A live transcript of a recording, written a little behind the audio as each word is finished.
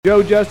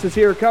Joe Justice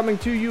here, coming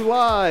to you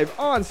live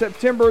on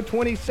September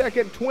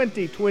 22nd,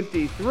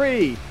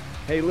 2023.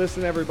 Hey,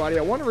 listen, everybody,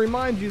 I want to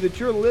remind you that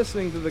you're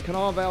listening to the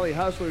Kanawha Valley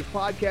Hustlers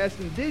podcast,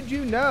 and did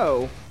you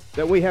know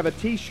that we have a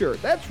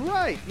t-shirt? That's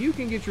right. You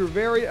can get your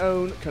very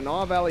own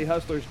Kanawha Valley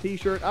Hustlers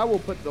t-shirt. I will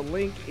put the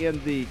link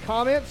in the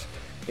comments,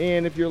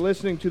 and if you're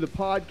listening to the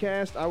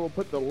podcast, I will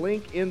put the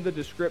link in the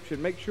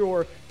description. Make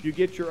sure you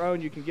get your own.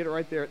 You can get it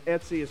right there at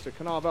Etsy. It's the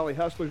Kanawha Valley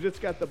Hustlers. It's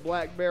got the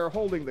black bear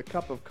holding the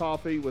cup of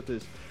coffee with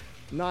his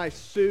nice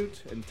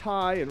suit and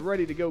tie and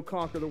ready to go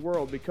conquer the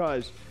world,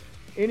 because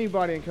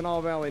anybody in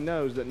Kanawha Valley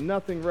knows that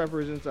nothing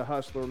represents a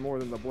hustler more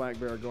than the black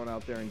bear going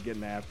out there and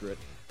getting after it.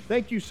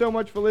 Thank you so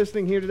much for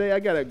listening here today. I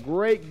got a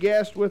great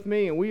guest with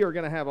me, and we are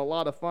going to have a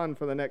lot of fun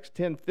for the next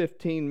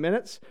 10-15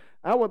 minutes.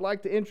 I would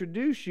like to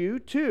introduce you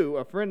to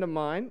a friend of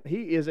mine.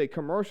 He is a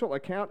commercial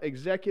account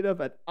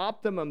executive at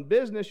Optimum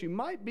Business. You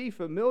might be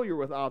familiar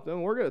with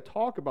Optimum. We're going to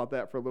talk about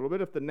that for a little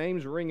bit. If the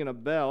name's ringing a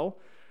bell,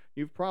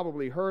 you've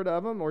probably heard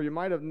of him, or you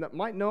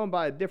might know him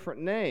by a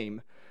different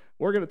name.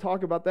 We're going to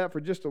talk about that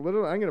for just a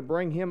little. I'm going to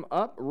bring him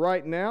up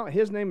right now.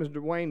 His name is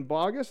Dwayne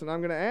Boggess, and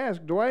I'm going to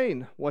ask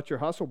Dwayne, what's your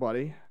hustle,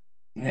 buddy?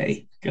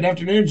 Hey, good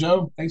afternoon,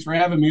 Joe. Thanks for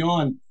having me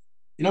on.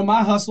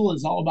 My hustle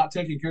is all about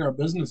taking care of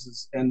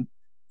businesses and,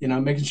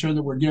 making sure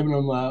that we're giving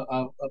them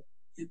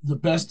the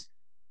best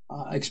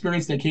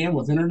experience they can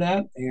with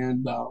internet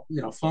and,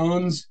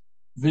 phones,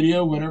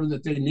 video, whatever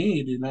that they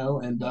need,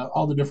 and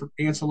all the different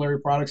ancillary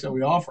products that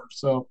we offer.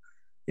 So,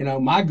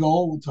 my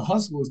goal to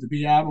hustle is to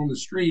be out on the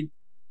street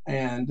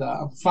and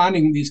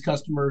finding these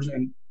customers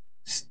and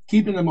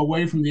keeping them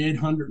away from the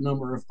 800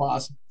 number if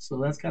possible.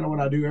 So that's kind of what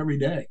I do every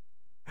day.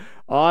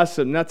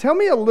 Awesome. Now tell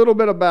me a little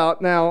bit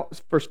about, now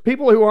for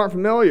people who aren't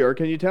familiar,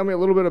 can you tell me a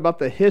little bit about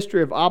the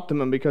history of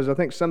Optimum? Because I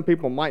think some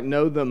people might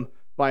know them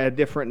by a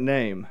different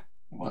name.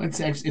 Well, it's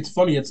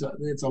funny. It's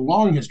a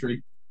long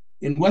history.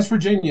 In West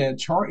Virginia,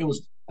 it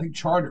was, I think,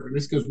 Charter.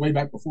 This goes way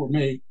back before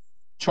me.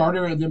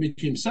 Charter, and then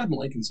became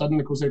Suddenlink, and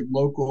Suddenlink was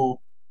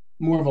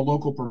more of a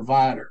local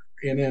provider.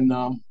 And then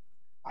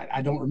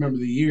I don't remember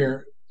the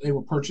year, they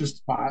were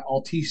purchased by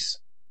Altice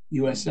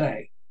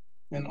USA.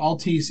 And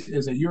Altice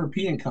is a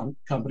European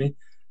company,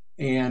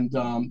 and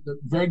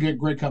very good,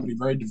 great company,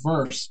 very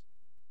diverse.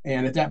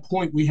 And at that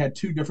point, we had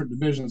two different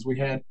divisions. We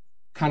had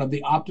kind of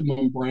the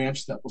Optimum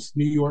branch that was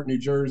New York, New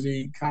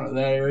Jersey, kind of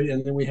that area,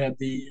 and then we had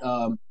the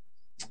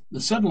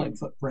Suddenlink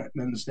footprint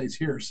in the States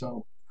here.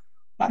 So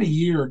about a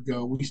year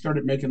ago, we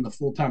started making the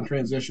full-time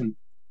transition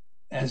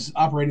as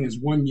operating as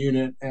one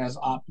unit as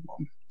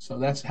Optimum. So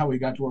that's how we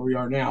got to where we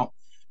are now,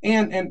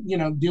 and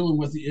dealing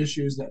with the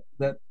issues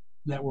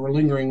that were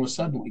lingering with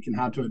Suddenlink and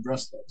how to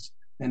address those.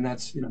 And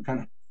that's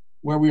kind of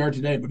where we are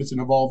today, but it's an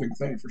evolving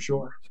thing for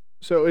sure.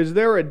 So is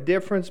there a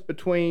difference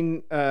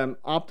between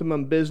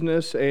Optimum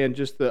Business and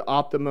just the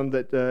Optimum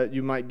that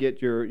you might get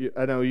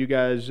I know you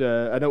guys,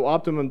 I know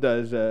Optimum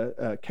does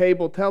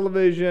cable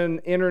television,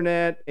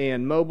 internet,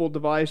 and mobile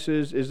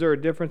devices. Is there a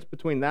difference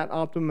between that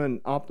Optimum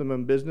and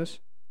Optimum Business?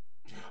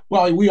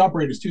 Well, we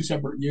operate as two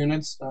separate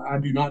units. I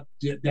do not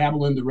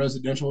dabble in the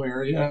residential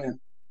area, and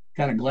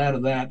kind of glad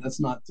of that. That's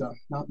not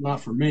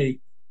for me.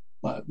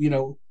 But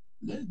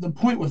the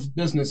point with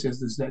business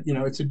is that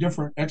it's a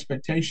different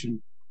expectation,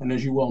 and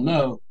as you well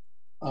know,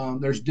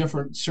 there's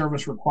different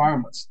service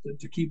requirements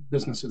to keep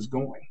businesses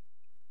going.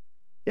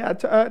 Yeah,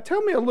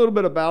 tell me a little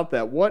bit about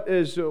that. What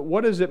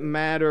does it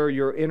matter?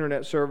 Your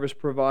internet service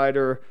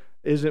provider,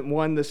 isn't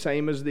one the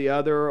same as the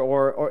other,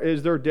 or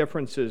is there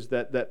differences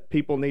that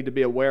people need to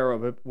be aware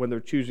of when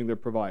they're choosing their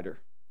provider?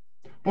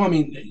 Well, I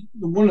mean,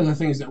 one of the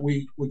things that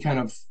we kind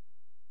of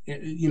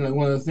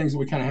one of the things that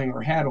we kind of hang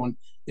our hat on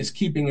is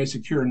keeping a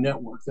secure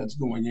network that's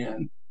going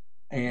in.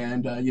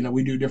 And,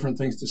 we do different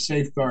things to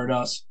safeguard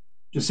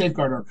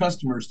our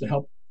customers, to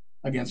help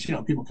against,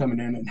 people coming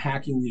in and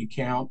hacking the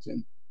account.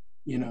 And,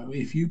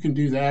 if you can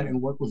do that and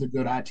work with a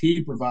good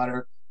IT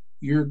provider,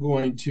 you're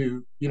going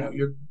to,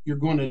 you're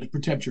going to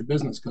protect your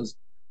business, because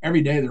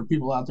every day there are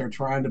people out there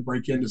trying to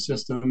break into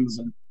systems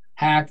and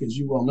hack, as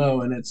you well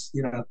know. And it's,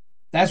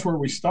 that's where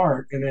we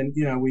start. And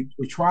then,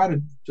 we try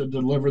to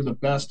deliver the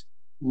best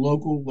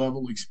local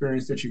level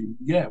experience that you can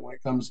get when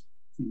it comes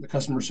to the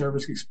customer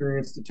service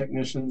experience, the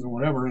technicians, and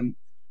whatever. And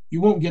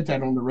you won't get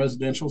that on the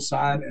residential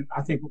side. And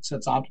I think what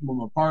sets Optimum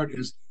apart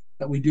is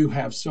that we do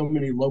have so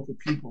many local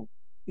people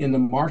in the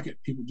market.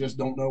 People just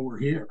don't know we're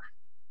here.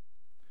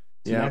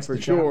 So yeah, for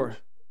sure.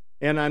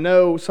 And I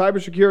know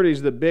cybersecurity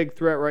is the big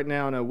threat right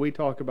now. I know we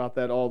talk about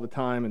that all the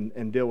time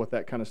and deal with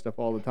that kind of stuff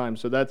all the time.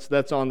 So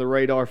that's on the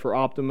radar for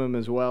Optimum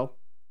as well.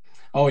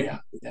 Oh yeah,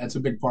 that's a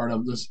big part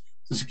of this,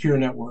 the secure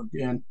network.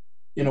 And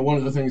one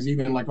of the things,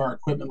 even like our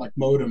equipment, like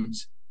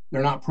modems,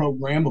 they're not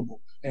programmable.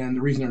 And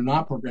the reason they're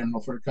not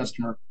programmable for a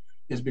customer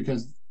is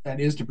because that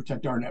is to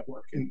protect our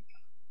network. And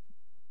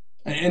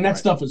that right.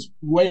 Stuff is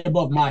way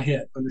above my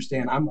head.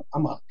 Understand?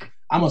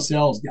 I'm a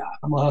sales guy.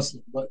 I'm a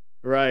hustler, but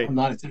right. I'm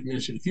not a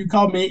technician. If you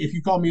call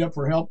me up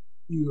for help,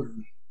 you are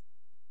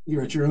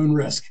You're at your own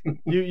risk.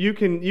 You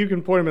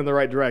can point them in the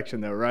right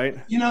direction though, right?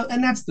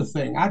 And that's the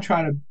thing. I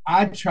try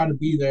to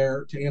be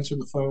there to answer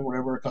the phone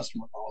whenever a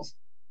customer calls.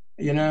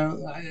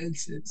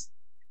 It's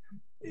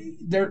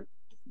there.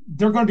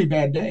 There are going to be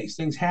bad days.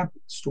 Things happen.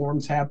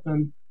 Storms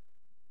happen.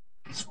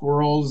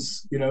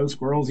 Squirrels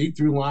eat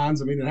through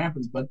lines. I mean, it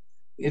happens. But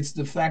it's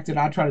the fact that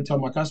I try to tell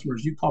my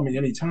customers, you call me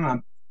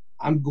anytime,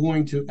 I'm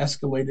going to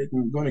escalate it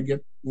and going to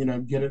get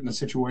it in a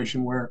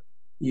situation where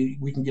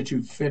we can get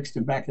you fixed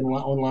and back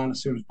online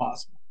as soon as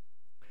possible.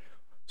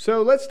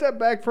 So let's step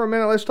back for a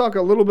minute. Let's talk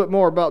a little bit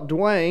more about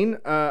Dwayne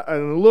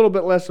and a little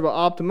bit less about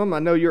Optimum. I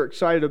know you're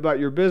excited about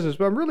your business,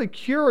 but I'm really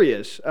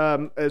curious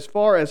as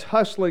far as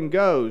hustling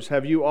goes.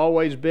 Have you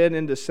always been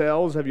into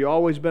sales? Have you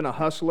always been a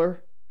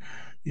hustler?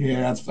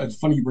 Yeah, it's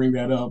funny you bring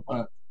that up.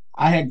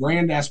 I had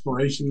grand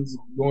aspirations of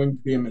going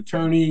to be an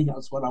attorney.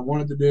 That's what I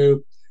wanted to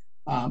do.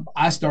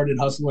 I started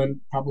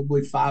hustling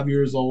probably 5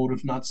 years old,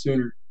 if not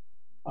sooner,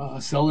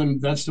 selling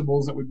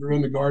vegetables that we grew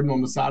in the garden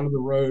on the side of the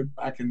road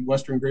back in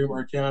western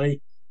Greenbrier County,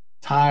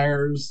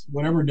 tires,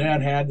 whatever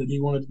dad had that he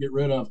wanted to get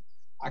rid of.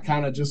 I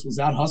kind of just was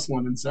out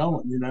hustling and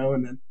selling,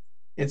 and then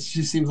it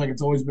just seems like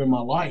it's always been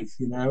my life,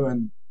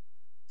 and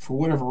for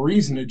whatever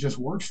reason, it just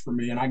works for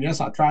me. And I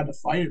guess I tried to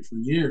fight it for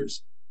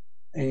years.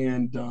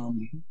 And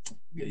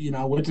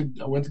I went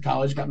to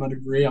college, got my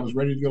degree. I was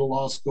ready to go to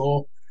law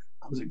school.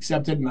 I was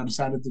accepted, and I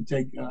decided to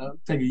take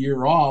a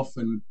year off.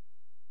 And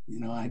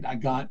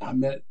I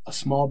met a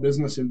small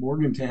business in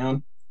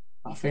Morgantown,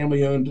 a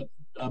family owned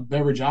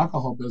beverage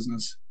alcohol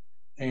business,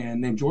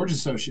 and named George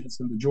Associates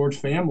and the George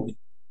family,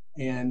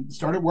 and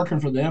started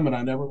working for them. And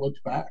I never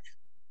looked back.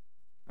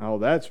 Oh,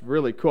 that's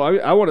really cool.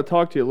 I want to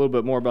talk to you a little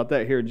bit more about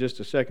that here in just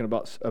a second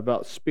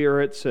about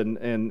spirits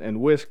and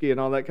whiskey and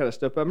all that kind of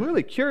stuff. But I'm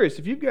really curious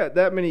if you've got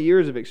that many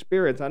years of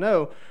experience. I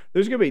know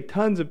there's going to be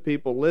tons of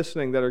people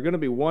listening that are going to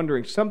be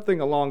wondering something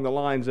along the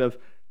lines of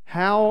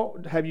how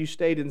have you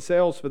stayed in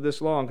sales for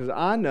this long? Because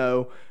I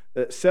know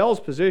that sales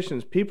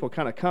positions, people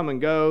kind of come and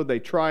go. They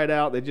try it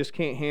out. They just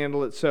can't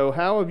handle it. So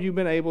how have you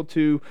been able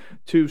to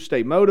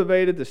stay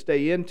motivated, to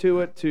stay into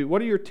it?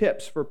 What are your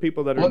tips for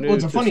people that are new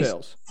What's a to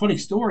sales? funny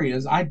story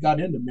is I got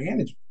into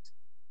management,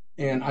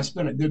 and I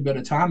spent a good bit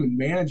of time in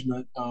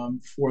management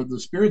for the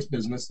spirits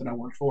business that I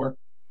worked for,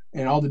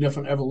 and all the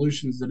different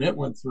evolutions that it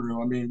went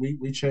through. I mean,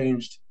 we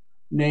changed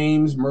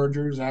names,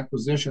 mergers,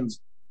 acquisitions,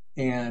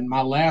 and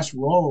my last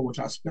role, which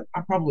I spent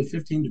probably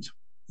 15 to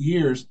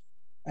years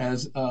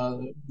as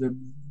the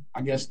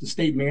I guess the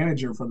state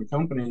manager for the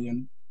company,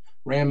 and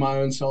ran my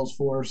own sales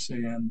force,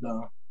 and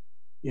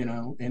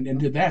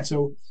did that.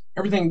 So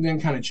everything then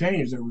kind of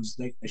changed.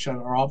 They shut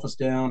our office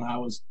down. I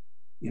was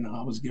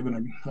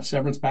given a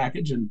severance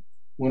package and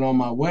went on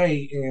my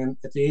way. And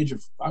at the age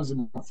of I was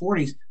in my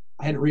 40s,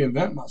 I had to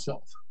reinvent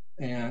myself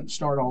and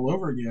start all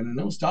over again, and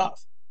it was tough.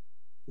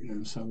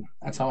 So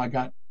that's how I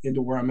got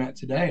into where I'm at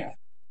today.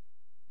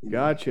 You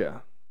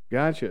know,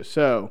 Gotcha.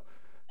 So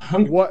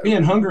what?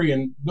 Being hungry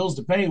and bills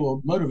to pay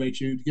will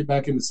motivate you to get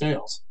back into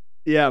sales.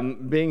 Yeah,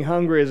 being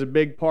hungry is a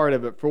big part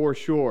of it for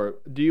sure.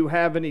 Do you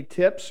have any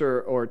tips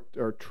or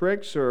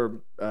tricks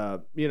or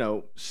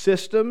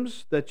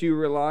systems that you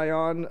rely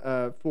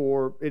on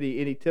for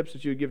any tips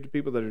that you would give to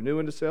people that are new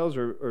into sales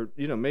or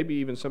maybe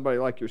even somebody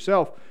like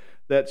yourself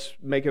that's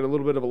making a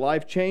little bit of a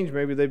life change?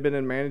 Maybe they've been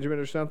in management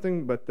or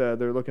something, but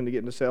they're looking to get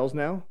into sales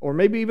now, or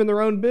maybe even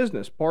their own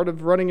business. Part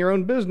of running your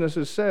own business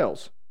is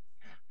sales.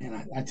 And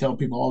I tell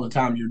people all the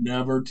time, you're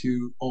never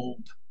too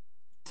old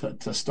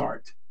to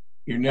start.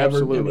 You're never. I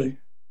Absolutely. mean,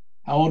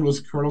 how old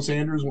was Colonel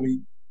Sanders when he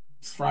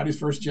fried his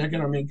first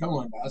chicken? I mean, come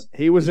on, guys.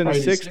 He was He's in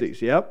probably his in his 60s.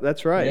 60s. Yep,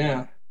 that's right.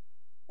 Yeah.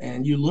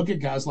 And you look at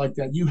guys like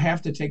that, you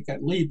have to take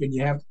that leap.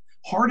 And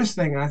hardest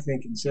thing I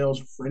think in sales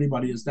for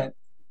anybody is that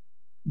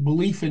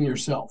belief in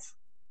yourself.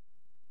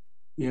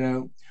 You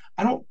know,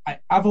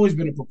 I've always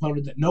been a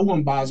proponent that no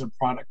one buys a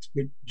product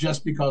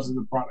just because of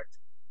the product.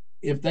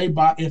 If they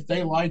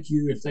like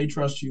you, if they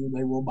trust you,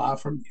 they will buy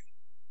from you.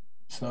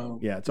 So,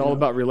 Yeah, it's all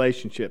about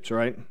relationships,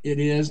 right? it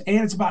is.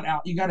 And it's about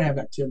you got to have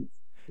activity.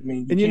 I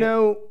mean, you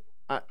And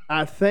can't.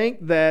 I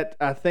think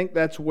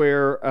that's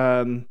where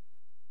a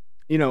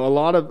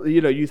lot of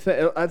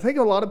I think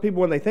a lot of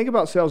people when they think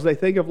about sales, they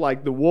think of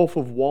like the Wolf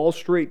of Wall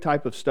Street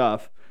type of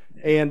stuff.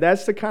 And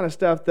that's the kind of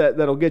stuff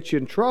that'll get you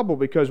in trouble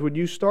because when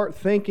you start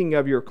thinking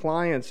of your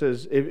clients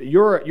as if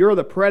you're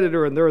the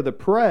predator and they're the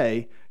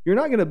prey, you're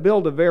not going to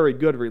build a very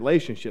good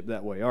relationship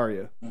that way, are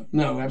you?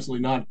 No,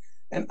 absolutely not.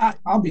 And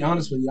I'll be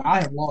honest with you,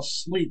 I have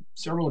lost sleep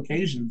several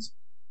occasions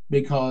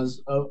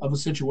because of a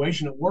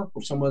situation at work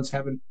where someone's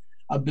having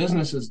a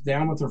business is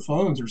down with their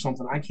phones or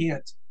something. I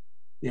can't,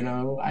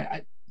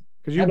 I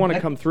Because you want to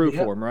that come keeps through me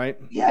for up. them, right?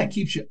 Yeah, it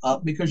keeps you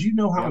up because you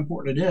know how Yep.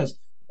 important it is.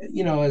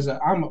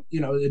 I'm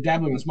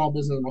dabbling in small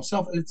business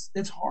myself.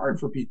 It's hard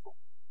for people,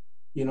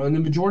 and the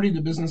majority of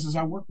the businesses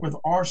I work with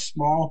are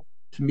small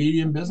to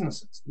medium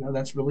businesses.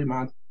 That's really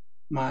my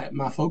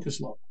focus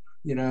level.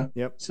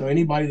 Yep. So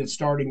anybody that's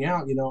starting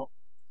out,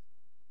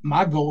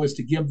 my goal is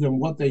to give them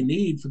what they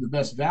need for the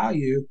best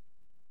value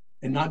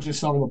and not just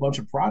sell them a bunch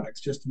of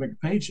products just to make a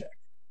paycheck.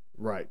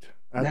 Right.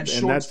 That I think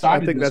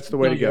short-sightedness that's the can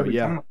way to kill you go. every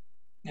Yeah. time.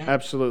 Yeah.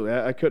 Absolutely.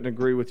 I couldn't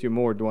agree with you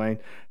more, Dwayne.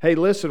 Hey,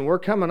 listen, we're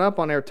coming up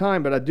on our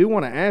time, but I do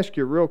want to ask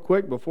you real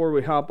quick before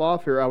we hop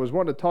off here. I was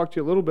wanting to talk to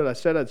you a little bit. I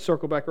said I'd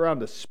circle back around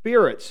to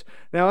spirits.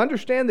 Now, I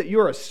understand that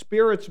you're a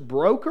spirits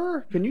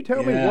broker. Can you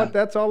tell me Yeah. what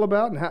that's all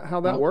about and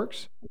how that Well,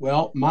 works?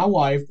 well, my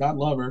wife, God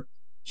love her,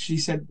 she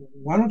said,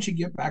 "Why don't you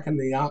get back in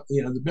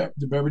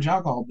the beverage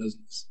alcohol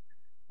business?"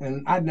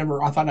 And I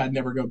thought I'd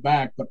never go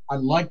back, but I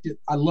liked it.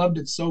 I loved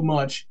it so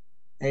much,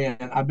 and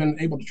I've been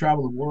able to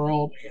travel the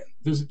world and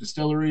visit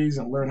distilleries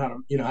and learn how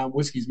to, how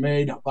whiskey's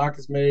made, how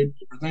vodka's made,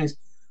 different things.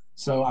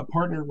 So I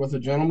partnered with a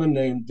gentleman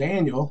named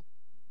Daniel,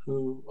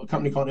 who a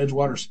company called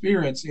Edgewater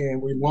Spirits,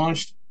 and we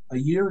launched a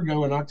year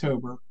ago in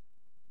October.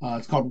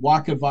 It's called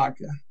Waka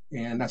Vodka,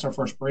 and that's our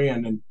first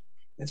brand, and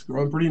it's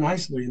growing pretty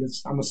nicely. And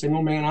I'm a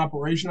single man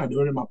operation. I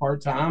do it in my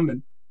part time,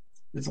 and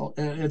it's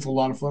a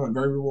lot of fun,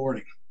 very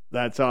rewarding.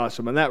 That's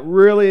awesome. And that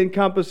really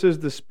encompasses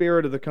the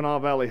spirit of the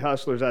Kanawha Valley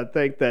Hustlers. I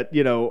think that,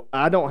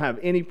 I don't have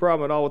any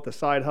problem at all with the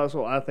side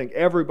hustle. I think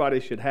everybody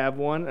should have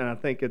one. And I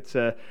think it's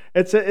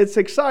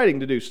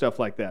exciting to do stuff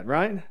like that,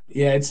 right?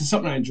 Yeah, it's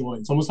something I enjoy.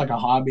 It's almost like a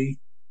hobby.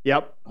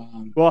 Yep.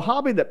 Well, a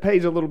hobby that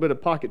pays a little bit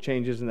of pocket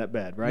change isn't that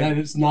bad, right? Yeah,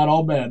 it's not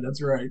all bad.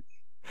 That's right.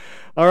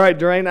 All right,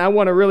 Dwayne, I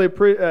want to really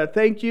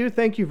thank you.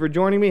 Thank you for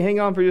joining me. Hang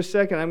on for just a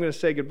second. I'm going to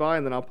say goodbye,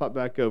 and then I'll pop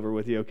back over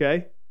with you,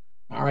 okay?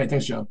 All right.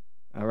 Thanks, Joe.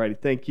 All righty,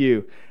 thank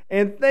you.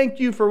 And thank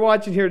you for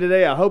watching here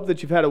today. I hope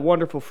that you've had a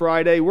wonderful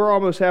Friday. We're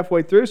almost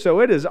halfway through,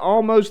 so it is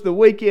almost the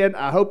weekend.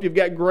 I hope you've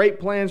got great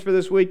plans for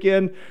this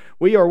weekend.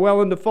 We are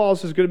well into fall,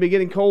 so it's going to be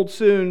getting cold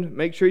soon.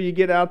 Make sure you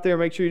get out there.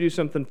 Make sure you do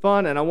something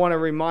fun. And I want to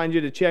remind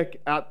you to check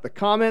out the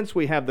comments.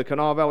 We have the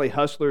Kanawha Valley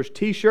Hustlers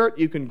t-shirt.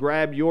 You can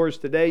grab yours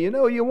today. You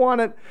know you want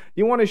it.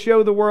 You want to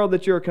show the world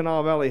that you're a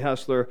Kanawha Valley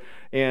Hustler,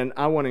 and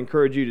I want to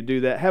encourage you to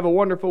do that. Have a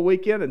wonderful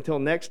weekend. Until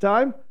next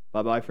time,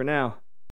 bye-bye for now.